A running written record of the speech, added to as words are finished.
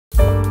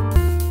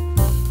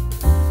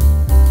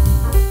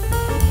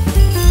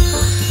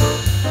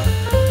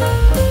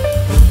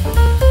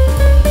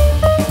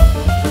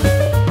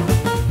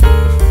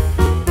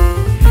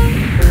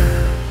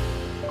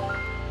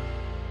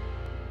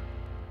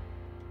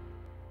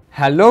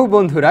Hello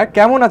বন্ধুরা,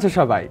 কেমন আছো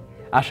সবাই?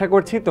 আশা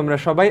করছি তোমরা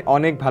সবাই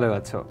অনেক ভালো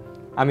আছো।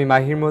 আমি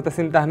মাহির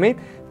মোহতাসিম তাহমিদ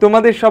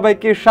তোমাদের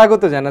সবাইকে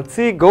স্বাগত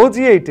জানাচ্ছি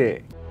GoGEE8 এ।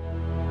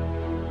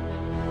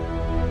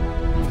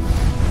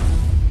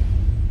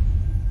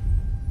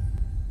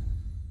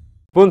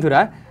 বন্ধুরা,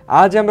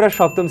 আজ আমরা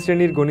সপ্তম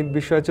শ্রেণীর গণিত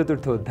বিষয়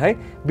চতুর্থ অধ্যায়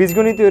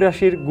বীজগণিতীয়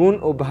রাশির গুণ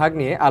ও ভাগ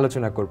নিয়ে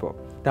আলোচনা করব।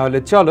 তাহলে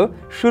চলো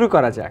শুরু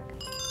করা যাক।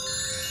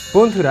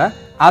 বন্ধুরা,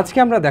 আজকে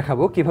আমরা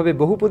দেখাবো কিভাবে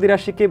বহুপদী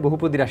রাশিকে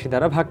বহুপদী রাশি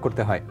দ্বারা ভাগ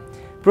করতে হয়।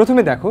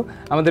 প্রথমে দেখো,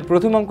 আমাদের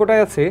প্রথম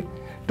অঙ্কটায় আছে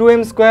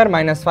 2m²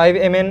 -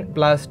 5mn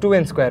 +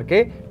 2n² কে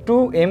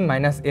 2m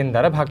 - n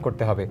দ্বারা ভাগ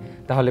করতে হবে।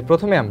 তাহলে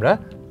প্রথমে আমরা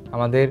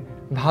আমাদের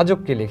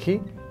ভাজককে লিখি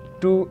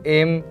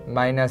 2m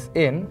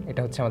 - n,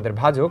 এটা হচ্ছে আমাদের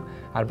ভাজক,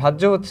 আর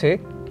ভাজ্য হচ্ছে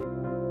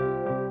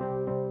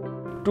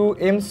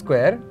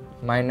 2m²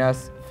 -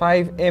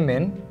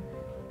 5mn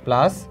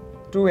 +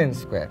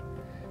 2n²।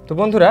 তো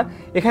বন্ধুরা,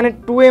 এখানে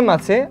 2m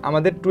আছে,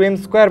 আমাদের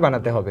 2m²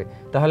 বানাতে হবে।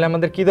 তাহলে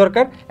আমাদের কি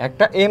দরকার?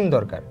 একটা m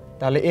দরকার।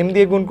 তাহলে m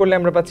দিয়ে গুণ করলে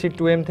আমরা পাচ্ছি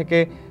 2m থেকে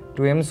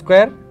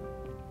 2m²,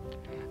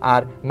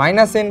 আর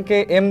 -n কে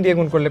m দিয়ে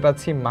গুণ করলে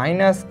পাচ্ছি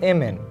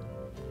 -mn।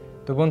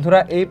 তো বন্ধুরা,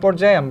 এই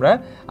পর্যায়ে আমরা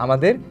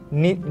আমাদের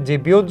যে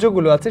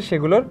বিয়োজ্যগুলো আছে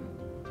সেগুলোর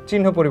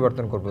চিহ্ন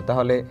পরিবর্তন করব।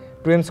 তাহলে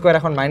 2m²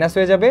 এখন মাইনাস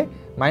হয়ে যাবে,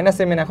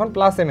 -mn এখন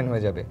 +mn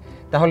হয়ে যাবে।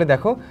 তাহলে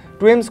দেখো,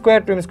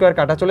 2m²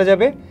 কাটা চলে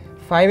যাবে,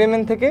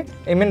 5mn থেকে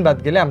mn বাদ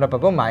গেলে আমরা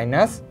পাবো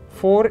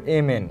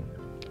 -4mn,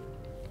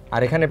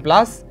 আর এখানে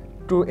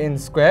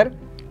 +2n²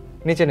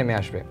 নিচে নেমে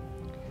আসবে।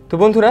 তো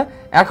বন্ধুরা,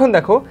 এখন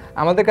দেখো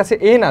আমাদের কাছে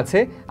n আছে,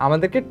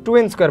 আমাদেরকে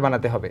 2n²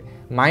 বানাতে হবে।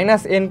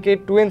 -n কে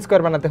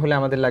 2n² বানাতে হলে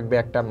আমাদের লাগবে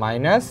একটা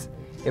মাইনাস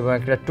এবং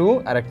একটা 2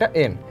 আর একটা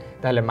n।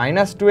 তাহলে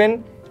 -2n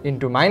 ×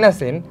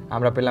 -n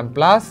আমরা পেলাম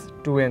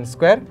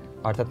 +2n²,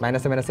 অর্থাৎ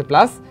 -mn আছে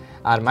প্লাস,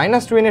 আর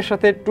 -2n এর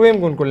সাথে 2m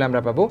গুণ করলে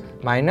আমরা পাবো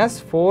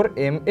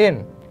 -4mn।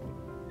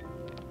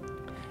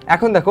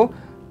 এখন দেখো,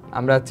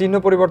 আমরা চিহ্ন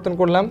পরিবর্তন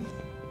করলাম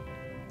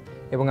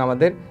এবং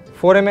আমাদের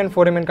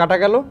 4mn কাটা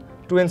গেল,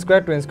 2n²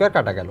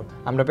 কাটা গেল,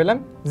 আমরা পেলাম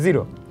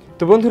 0।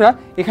 তো বন্ধুরা,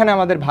 এখানে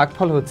আমাদের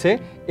ভাগফল হচ্ছে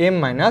m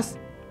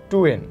 -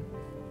 2n।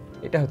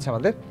 এটা হচ্ছে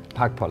আমাদের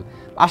ভাগফল।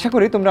 আশা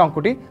করি তোমরা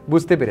অঙ্কটি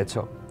বুঝতে পেরেছ।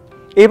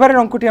 এবারের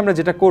অঙ্কটি আমরা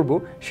যেটা করব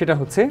সেটা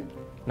হচ্ছে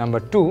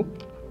নাম্বার 2।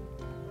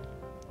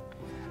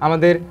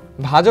 আমাদের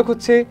ভাজক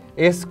হচ্ছে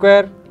a² -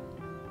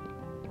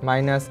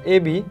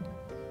 ab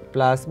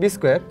 + b²,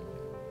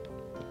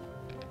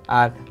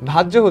 আর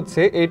ভাজ্য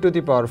হচ্ছে a⁴ +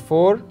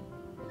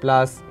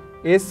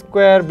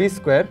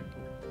 a²b²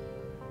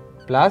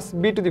 +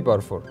 b⁴।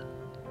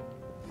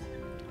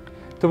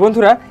 তো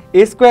বন্ধুরা,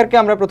 a² কে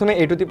আমরা প্রথমে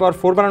a⁴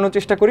 বানানোর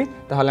চেষ্টা করি।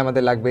 তাহলে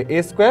আমাদের লাগবে a²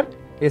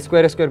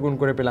 গুণ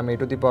করে পেলাম a⁴,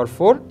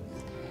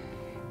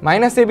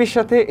 -ab এর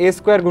সাথে a²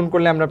 গুণ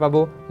করলে আমরা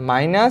পাবো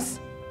 -a³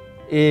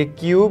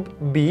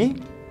 b।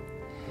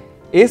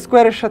 a²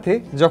 এর সাথে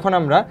যখন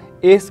আমরা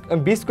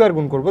b²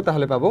 গুণ করব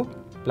তাহলে পাবো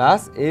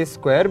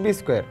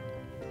 +a²b²।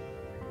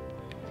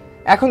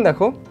 এখন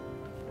দেখো,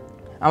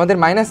 আমাদের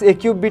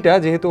 -a³bটা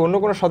যেহেতু অন্য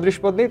কোনো সদৃশ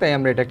পদ নেই, তাই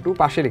আমরা এটা একটু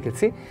পাশে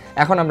রেখেছি।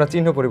 এখন আমরা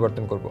চিহ্ন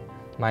পরিবর্তন করব,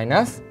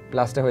 মাইনাস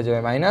প্লাসটা হয়ে যাবে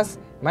মাইনাস,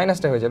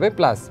 মাইনাসটা হয়ে যাবে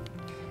প্লাস।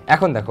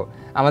 এখন দেখো,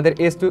 আমাদের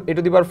a⁴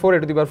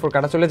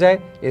 কাটা চলে যায়,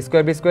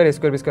 a²b²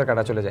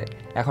 কাটা চলে যায়।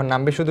 এখন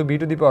নামবে শুধু b⁴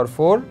 +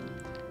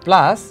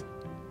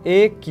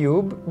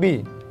 a³b।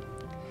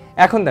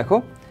 এখন দেখো,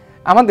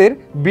 আমাদের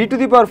b⁴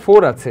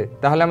 আছে,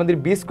 তাহলে আমাদের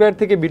b²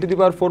 থেকে b⁴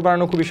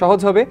 বানানো খুবই সহজ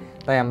হবে।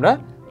 তাই আমরা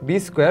b²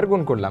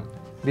 গুণ করলাম,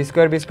 b²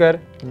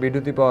 b⁴,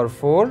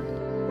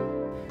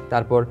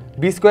 তারপর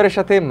b² এর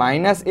সাথে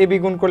 -ab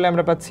গুণ করলে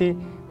আমরা পাচ্ছি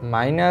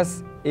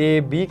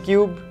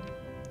 -ab³,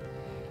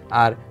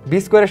 আর b²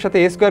 এর সাথে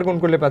a² গুণ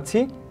করলে পাচ্ছি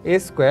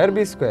a²b²।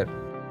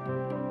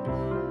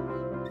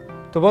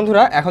 তো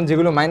বন্ধুরা, এখন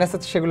যেগুলো মাইনাস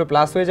আছে সেগুলো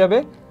প্লাস হয়ে যাবে,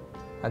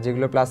 আর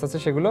যেগুলো প্লাস আছে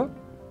সেগুলো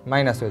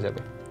মাইনাস হয়ে যাবে।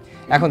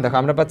 এখন দেখো,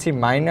 আমরা পাচ্ছি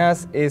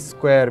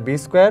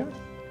 -a²b²,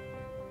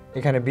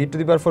 এখানে b⁴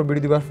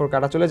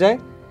 কাটা চলে যায়,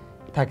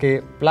 থাকে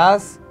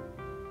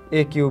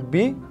 +a³b,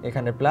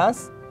 এখানে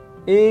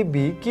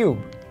 +ab³।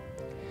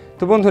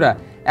 তো বন্ধুরা,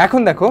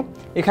 এখন দেখো,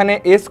 এখানে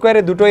a²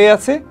 দুটো a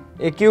আছে,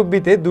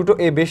 a³bতে দুটো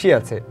a বেশি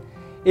আছে,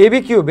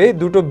 ab³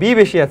 দুটো b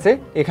বেশি আছে,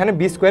 এখানে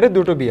b²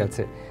 দুটো b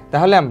আছে।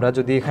 তাহলে আমরা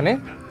যদি এখানে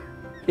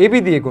ab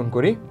দিয়ে গুণ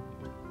করি,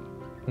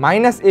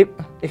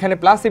 এখানে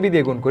 +ab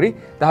দিয়ে গুণ করি,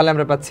 তাহলে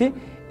আমরা পাচ্ছি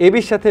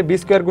ab-র সাথে b²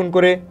 গুণ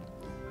করে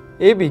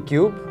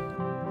ab³,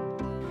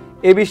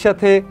 ab-র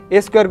সাথে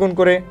a² গুণ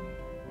করে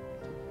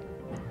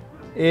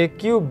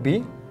a³b,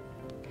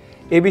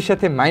 ab-র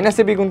সাথে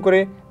 -ab গুণ করে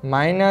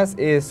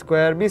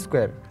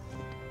 -a²b²।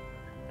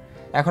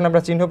 এখন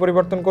আমরা চিহ্ন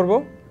পরিবর্তন করব,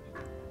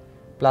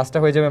 প্লাসটা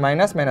হয়ে যাবে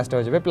মাইনাস, মাইনাসটা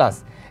হয়ে যাবে প্লাস।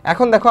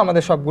 এখন দেখো,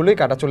 আমাদের সবগুলোই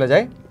কাটা চলে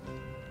যায়,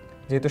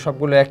 যেহেতু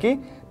সবগুলো একই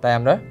তাই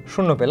আমরা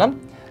 0 পেলাম,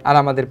 আর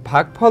আমাদের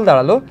ভাগফল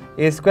দাঁড়ালো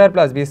a²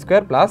 + b²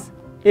 +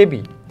 ab।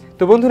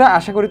 তো বন্ধুরা,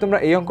 আশা করি তোমরা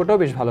এই অঙ্কটাও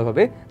বেশ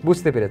ভালোভাবে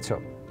বুঝতে পেরেছ।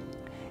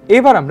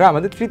 এবার আমরা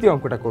আমাদের তৃতীয়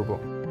অঙ্কটা করব।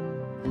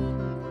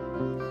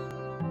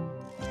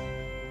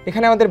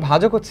 এখানে আমাদের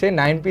ভাজক হচ্ছে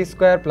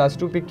 9p²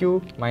 + 2pq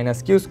 -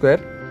 q²,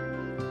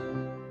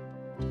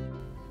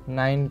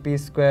 9p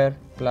square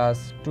plus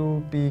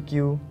 2pq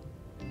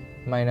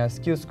minus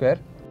q square,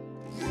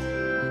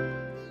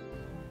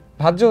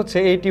 ভাজ্য হচ্ছে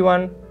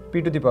 81p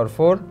to the power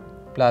 4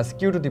 plus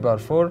q to the power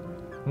 4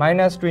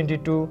 minus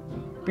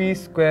 22p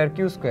square q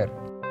square.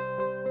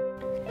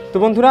 তো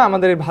বন্ধুরা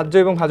আমাদের ভাজ্য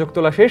এবং ভাজক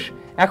তোলা শেষ।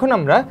 এখন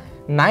আমরা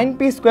 9p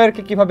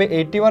স্কোয়ারকে কীভাবে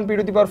 81p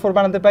টু দি পাওয়ার 4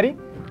 বানাতে পারি?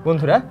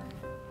 বন্ধুরা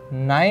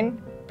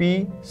 9p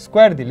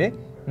স্কোয়ার দিলে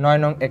 9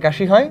 নং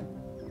 81 হয়,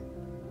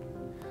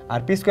 আর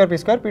p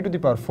square p to the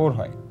পাওয়ার 4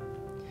 হয়।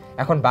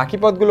 এখন বাকি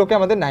পদগুলোকে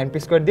আমাদের 9p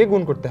স্কোয়ার দিয়ে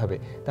গুণ করতে হবে।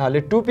 তাহলে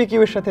 2pq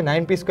এর সাথে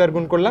 9p স্কোয়ার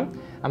গুণ করলাম,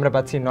 আমরা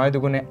পাচ্ছি 9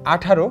 দুগুণে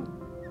 18,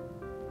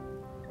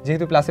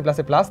 যেহেতু প্লাসে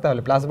প্লাসে প্লাস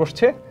তাহলে প্লাস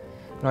বসছে,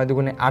 9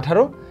 দুগুণে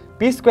 18,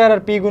 p স্কোয়ার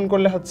আর p গুণ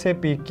করলে হচ্ছে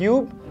p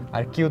কিউব,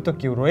 আর q তো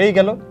q রয়েই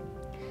গেল।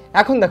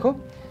 এখন দেখো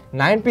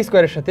 9p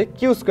স্কোয়ারের সাথে q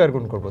স্কোয়ার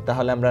গুণ করব,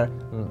 তাহলে আমরা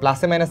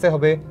প্লাসে মাইনাসে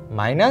হবে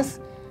মাইনাস,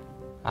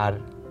 আর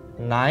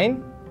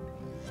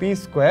 9p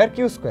স্কোয়ার q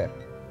স্কোয়ার।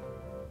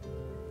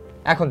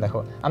 এখন দেখো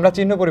আমরা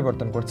চিহ্ন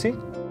পরিবর্তন করছি।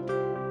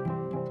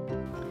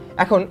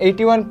 এখন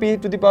 81p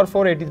to the power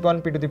 4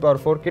 81p to the পাওয়ার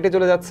 4 কেটে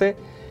চলে যাচ্ছে,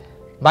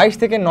 22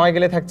 থেকে 9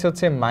 গেলে থাকছে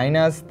হচ্ছে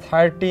minus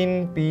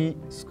 13p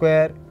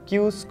square q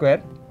square,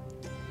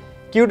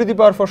 q to the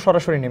পাওয়ার 4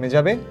 সরাসরি নেমে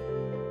যাবে,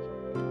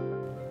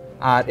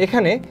 আর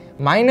এখানে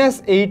মাইনাস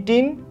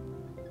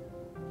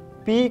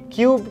 18p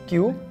কিউব q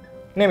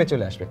নেমে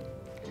চলে আসবে।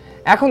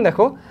 এখন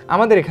দেখো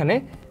আমাদের এখানে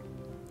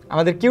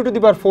আমাদের q টু দি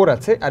পাওয়ার 4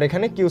 আছে, আর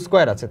এখানে q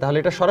স্কোয়ার আছে, তাহলে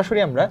এটা সরাসরি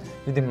আমরা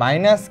যদি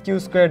মাইনাস q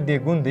স্কোয়ার দিয়ে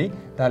গুণ দিই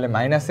তাহলে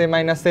মাইনাসে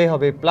মাইনাসে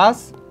হবে প্লাস,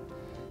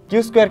 q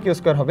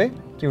স্কোয়ার হবে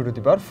q টু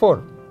দি পাওয়ার 4।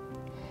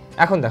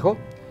 এখন দেখো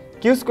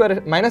q স্কোয়ার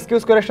মাইনাস q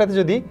স্কোয়ারের সাথে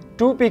যদি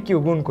 2pq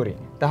গুণ করি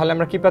তাহলে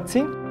আমরা কি পাচ্ছি?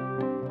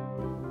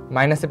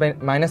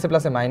 মাইনাসে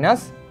প্লাসে মাইনাস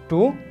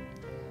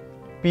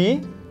 2p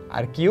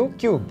আর q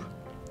কিউব।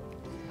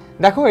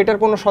 দেখো এটার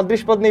কোনো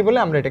সদৃশ পদ নেই বলে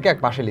আমরা এটাকে এক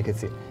পাশে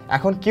লিখেছি।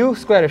 এখন q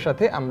স্কোয়ারের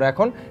সাথে আমরা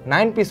এখন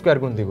 9p স্কোয়ার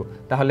গুণ দিব,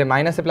 তাহলে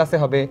মাইনাসে প্লাসে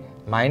হবে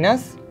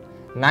মাইনাস,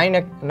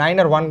 9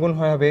 আর 1 গুণ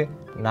হয়ে হবে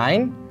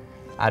 9,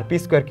 আর p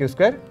স্কোয়ার q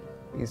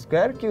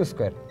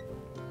স্কোয়ার।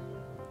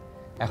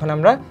 এখন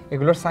আমরা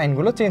এগুলোর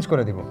সাইনগুলো চেঞ্জ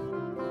করে দিব।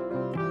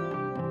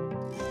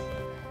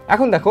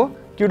 এখন দেখো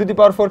q টু দি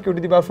পাওয়ার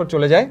 4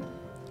 চলে যায়,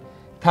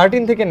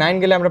 13 থেকে 9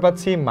 গেলে আমরা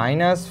পাচ্ছি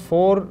minus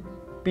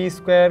 4p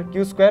square q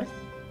square,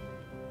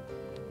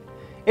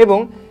 এবং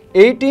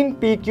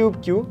 18p কিউব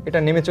q এটা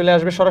নেমে চলে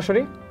আসবে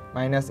সরাসরি,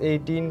 মাইনাস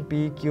 18p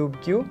কিউব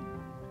q,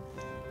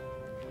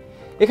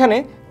 এখানে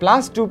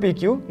প্লাস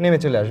 2pq নেমে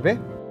চলে আসবে,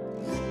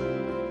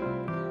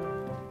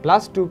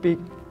 প্লাস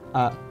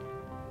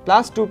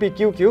 2pq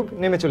কিউব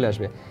নেমে চলে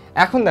আসবে।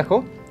 এখন দেখো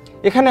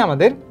এখানে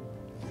আমাদের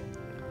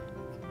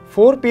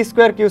 4p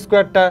স্কোয়ার q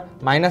স্কোয়ারটা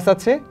মাইনাস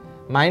আছে,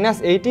 মাইনাস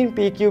 18p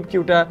কিউব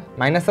qটা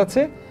মাইনাস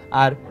আছে,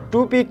 আর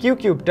 2pq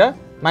কিউবটা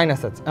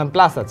মাইনাস আছে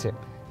প্লাস আছে,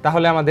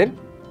 তাহলে আমাদের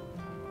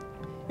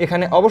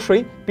এখানে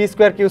অবশ্যই p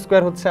স্কোয়ার q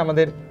স্কোয়ার হচ্ছে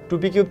আমাদের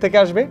 2p কিউব থেকে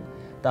আসবে।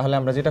 তাহলে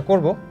আমরা যেটা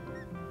করব,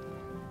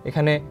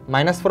 এখানে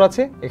মাইনাস 4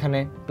 আছে, এখানে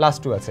প্লাস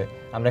 2 আছে,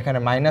 আমরা এখানে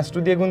মাইনাস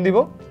 2 দিয়ে গুণ দিব,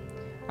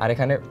 আর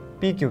এখানে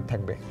p কিউব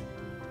থাকবে,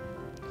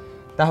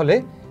 তাহলে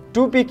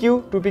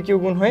 2pq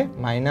গুণ হয়ে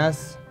minus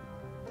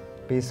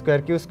p square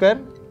q square,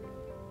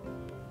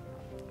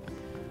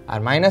 আর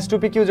মাইনাস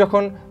 2pq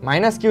যখন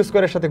মাইনাস q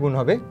স্কোয়ারের সাথে গুণ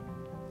হবে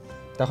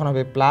তখন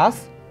হবে plus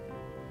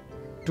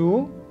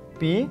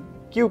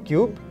 2pq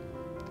cube,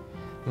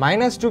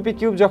 minus 2p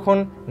cube যখন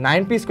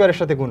 9p স্কোয়ারের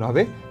সাথে গুণ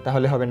হবে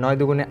তাহলে হবে 9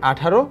 দুগুণে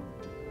 18,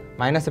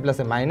 মাইনাসে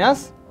প্লাসে মাইনাস,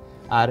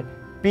 আর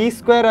p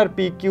স্কোয়ার আর p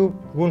কিউব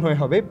গুণ হয়ে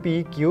হবে p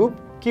কিউব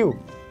কিউব।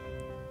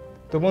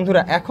 তো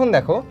বন্ধুরা এখন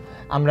দেখো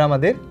আমরা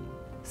আমাদের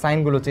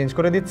সাইনগুলো চেঞ্জ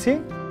করে দিচ্ছি,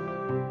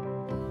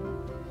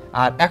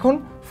 আর এখন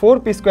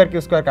 4p স্কোয়ার q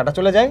স্কোয়ার কাটা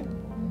চলে যায়,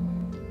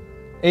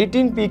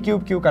 18p কিউব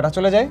q কাটা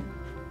চলে যায়,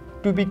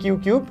 2pq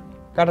কিউব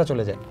কাটা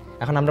চলে যায়,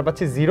 এখন আমরা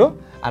পাচ্ছি 0,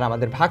 আর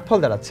আমাদের ভাগফল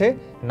দাঁড়াচ্ছে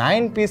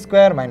 9p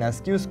square minus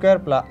q square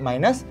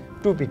minus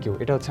 2pq।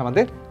 এটা হচ্ছে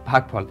আমাদের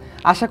ভাগফল।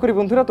 আশা করি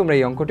বন্ধুরা তোমরা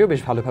এই অঙ্কটিও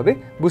বেশ ভালোভাবে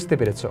বুঝতে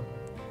পেরেছো।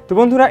 তো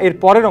বন্ধুরা এর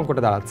পরের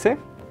অঙ্কটা দাঁড়াচ্ছে,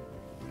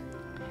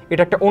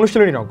 এটা একটা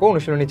অনুশীলনী অঙ্ক,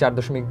 অনুশীলনী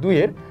 4.2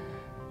 এর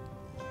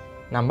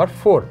নাম্বার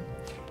 4।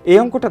 এই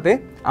অঙ্কটাতে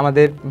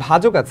আমাদের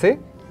ভাজক আছে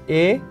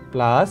a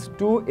প্লাস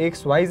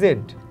 2xyz,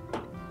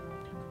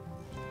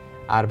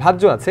 আর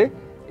ভাজ্য আছে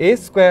a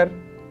square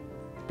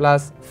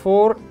plus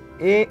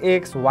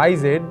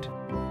 4axyz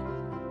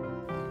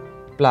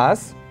plus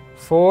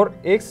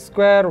 4x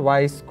square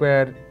y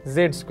square z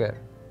square.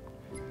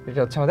 এটা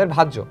হচ্ছে আমাদের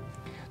ভাজ্য।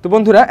 তো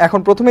বন্ধুরা এখন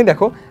প্রথমেই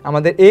দেখো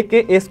আমাদের a কে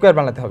a স্কোয়ার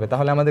বানাতে হবে,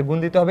 তাহলে আমাদের গুণ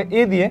দিতে হবে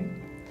a দিয়ে,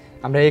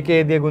 আমরা a কে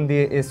a দিয়ে গুণ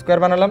দিয়ে a স্কোয়ার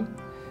বানালাম,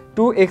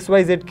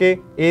 2xyz কে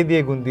a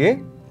দিয়ে গুণ দিয়ে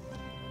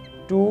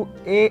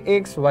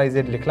 2axyz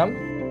লিখলাম।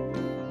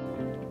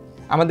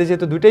 আমাদের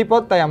যেহেতু দুইটাই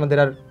পদ তাই আমাদের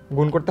আর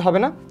গুণ করতে হবে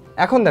না।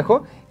 এখন দেখো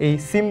এই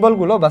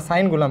সিম্বলগুলো বা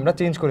সাইনগুলো আমরা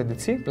চেঞ্জ করে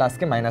দিচ্ছি,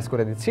 প্লাসকে মাইনাস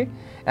করে দিচ্ছি।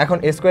 এখন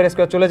a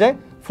স্কোয়ার চলে যায়,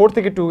 4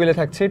 থেকে 2 গেলে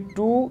থাকছে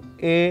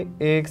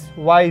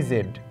 2axyz,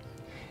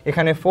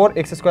 এখানে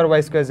 4x square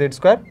y square z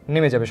square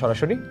নেমে যাবে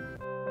সরাসরি।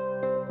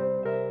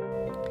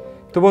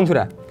 তো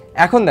বন্ধুরা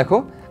এখন দেখো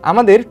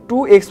আমাদের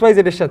 2xyz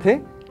এর সাথে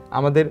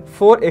আমাদের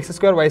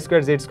 4x² y²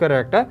 z² এর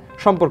একটা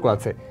সম্পর্ক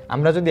আছে।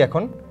 আমরা যদি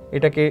এখন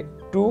এটাকে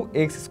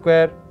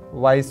 2x²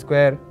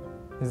 y²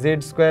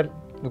 z²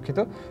 দুঃখিত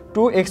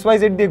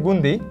 2xyz দিয়ে গুণ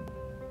দিই,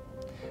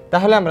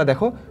 তাহলে আমরা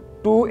দেখো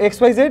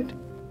 2xyz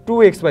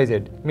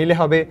 2xyz মিলে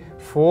হবে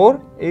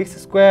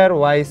 4x²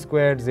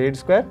 y²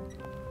 z²,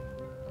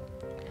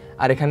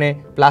 আর এখানে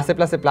প্লাসে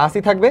প্লাসে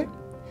প্লাসই থাকবে,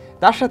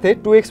 তার সাথে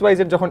 2xyz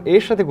যখন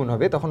এর সাথে গুণ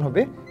হবে তখন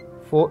হবে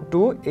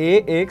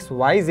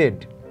 2axyz।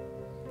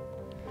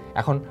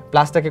 এখন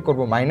প্লাসটাকে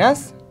করব মাইনাস,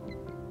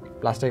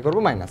 প্লাসটাকে করব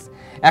মাইনাস।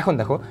 এখন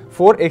দেখো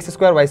 4x²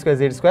 y²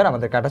 z²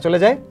 আমাদের কাটা চলে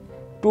যায়,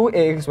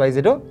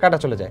 2axyzও কাটা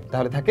চলে যায়,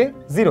 তাহলে থাকে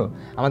 0।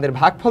 আমাদের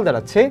ভাগফল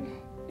দাঁড়াচ্ছে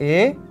a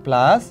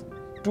প্লাস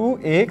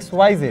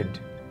 2xyz।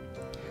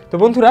 তো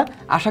বন্ধুরা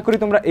আশা করি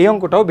তোমরা এই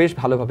অঙ্কটাও বেশ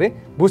ভালোভাবে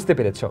বুঝতে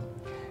পেরেছ।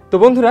 তো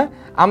বন্ধুরা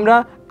আমরা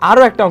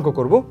আরও একটা অঙ্ক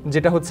করব,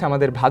 যেটা হচ্ছে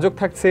আমাদের ভাজক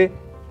থাকছে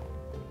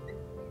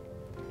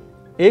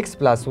x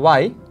প্লাস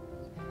y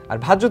আর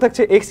ভাজ্য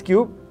থাকছে x³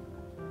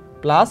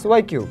 প্লাস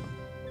y³।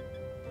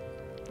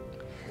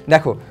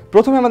 দেখো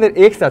প্রথমে আমাদের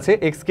x আছে,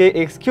 x কে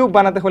x³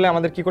 বানাতে হলে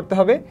আমাদের কি করতে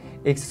হবে,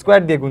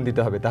 x² দিয়ে গুণ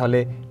দিতে হবে, তাহলে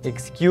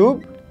x³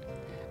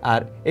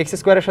 আর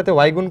x² এর সাথে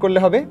y গুণ করলে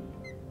হবে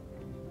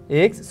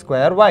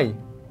x²y।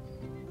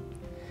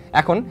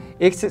 এখন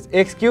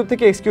x³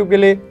 থেকে x³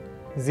 গেলে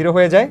 0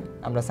 হয়ে যায়,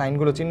 আমরা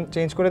সাইনগুলো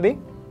চেঞ্জ করে দিই।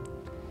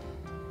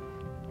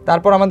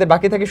 তারপর আমাদের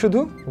বাকি থাকে শুধু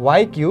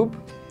y³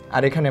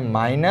 আর এখানে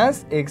মাইনাস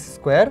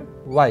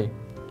x²y।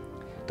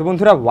 তো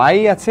বন্ধুরা y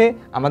আছে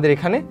আমাদের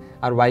এখানে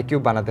আর y³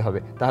 বানাতে হবে,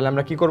 তাহলে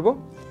আমরা কি করব,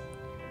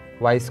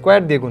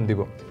 y² দিয়ে গুণ দিব।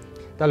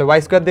 তাহলে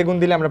y² দিয়ে গুণ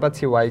দিলে আমরা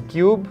পাচ্ছি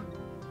y³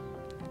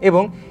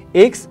 এবং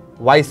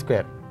xy²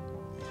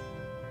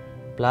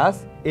 প্লাস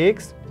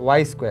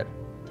xy²।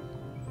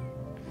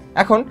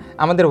 এখন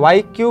আমাদের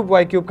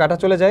y³ কাটা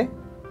চলে যায়,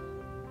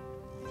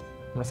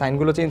 আমরা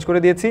সাইনগুলো চেঞ্জ করে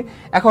দিয়েছি।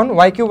 এখন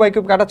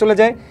y³ কাটা চলে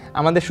যায়,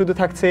 আমাদের শুধু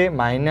থাকছে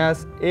মাইনাস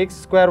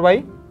x²y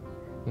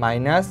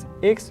মাইনাস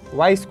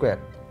xy²।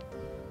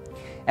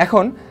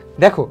 এখন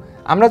দেখো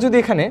আমরা যদি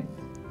এখানে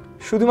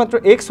শুধুমাত্র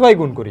xy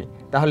গুণ করি,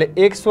 তাহলে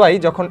xy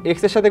যখন x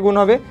এর সাথে গুণ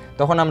হবে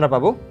তখন আমরা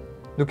পাবো,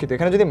 দুঃখিত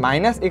এখানে যদি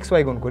মাইনাস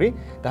xy গুণ করি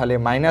তাহলে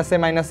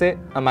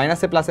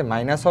মাইনাসে প্লাসে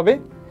মাইনাস হবে,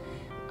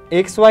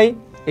 xy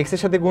x এর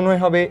সাথে গুণ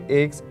হয়ে হবে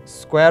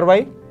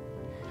x²y,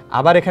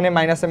 আবার এখানে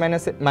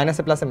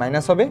মাইনাসে প্লাসে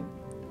মাইনাস হবে,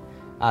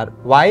 আর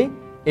y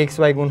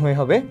xy গুণ হয়ে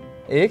হবে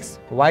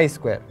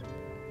xy²।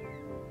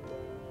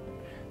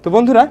 তো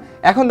বন্ধুরা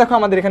এখন দেখো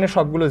আমাদের এখানে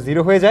সবগুলো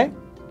 0 হয়ে যায়,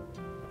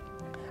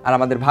 আর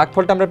আমাদের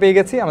ভাগফলটা আমরা পেয়ে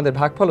গেছি। আমাদের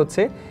ভাগফল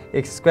হচ্ছে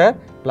x²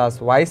 plus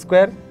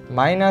y²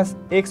 minus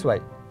xy।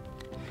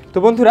 তো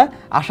বন্ধুরা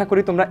আশা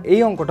করি তোমরা এই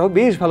অঙ্কটাও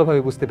বেশ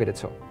ভালোভাবে বুঝতে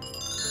পেরেছ।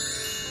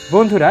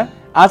 বন্ধুরা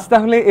আজ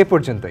তাহলে এ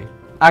পর্যন্তই,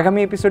 আগামী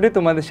এপিসোডে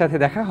তোমাদের সাথে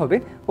দেখা হবে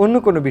অন্য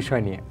কোনো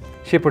বিষয় নিয়ে।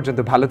 সে পর্যন্ত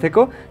ভালো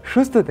থেকো,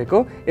 সুস্থ থেকো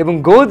এবং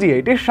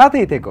GoGEE8 এর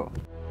সাথেই থেকো।